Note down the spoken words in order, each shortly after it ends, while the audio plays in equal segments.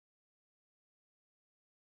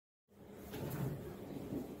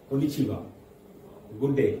Konnichiwa.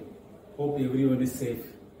 Good day. Hope everyone is safe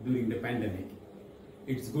during the pandemic.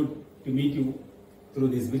 It's good to meet you through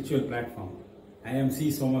this virtual platform. I am C.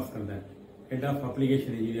 Somaskandan, Head of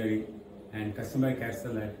Application Engineering and Customer Care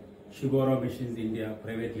Cell at Shibora Machines India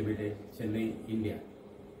Private Limited, Chennai, India.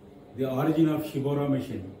 The origin of Shibora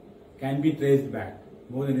machine can be traced back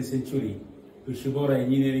more than a century to Shibora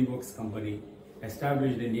Engineering Works Company,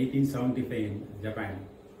 established in 1875 in Japan.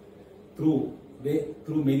 Through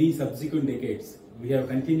many subsequent decades, we have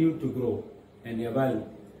continued to grow and evolve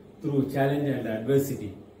through challenge and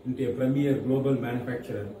adversity into a premier global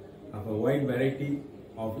manufacturer of a wide variety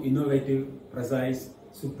of innovative, precise,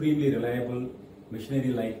 supremely reliable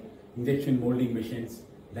machinery like injection molding machines,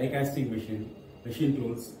 die casting machine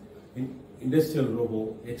tools, industrial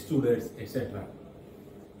robo, extruders, etc.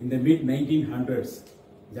 In the mid-1900s,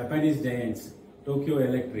 Japanese giants Tokyo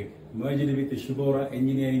Electric merged with the Shibora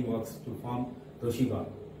Engineering Works to form Toshiba.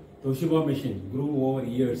 Toshiba machine grew over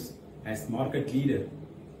years as market leader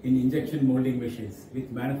in injection molding machines with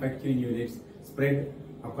manufacturing units spread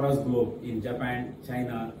across globe in Japan,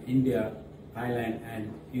 China, India, Thailand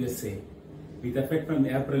and USA. With effect from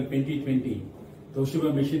April 2020,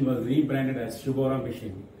 Toshiba machine was rebranded as Shibora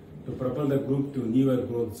machine to propel the group to newer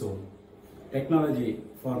growth zone. Technology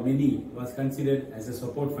for many was considered as a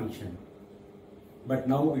support function, but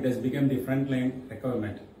now it has become the frontline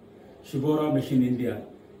requirement. Shibora Machine India,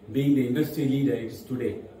 being the industry leader it is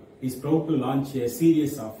today, is proud to launch a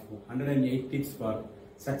series of 108 tips for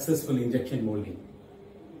successful injection molding.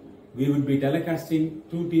 We will be telecasting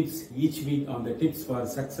 2 tips each week on the tips for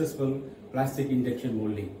successful plastic injection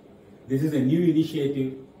molding. This is a new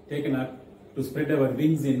initiative taken up to spread our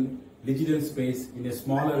wings in digital space in a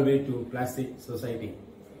smaller way to plastic society.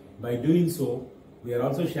 By doing so, we are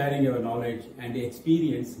also sharing our knowledge and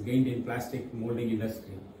experience gained in plastic molding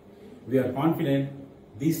industry. We are confident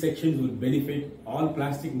these sections will benefit all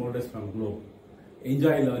plastic molders from globe.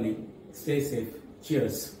 Enjoy learning. Stay safe.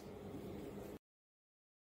 Cheers.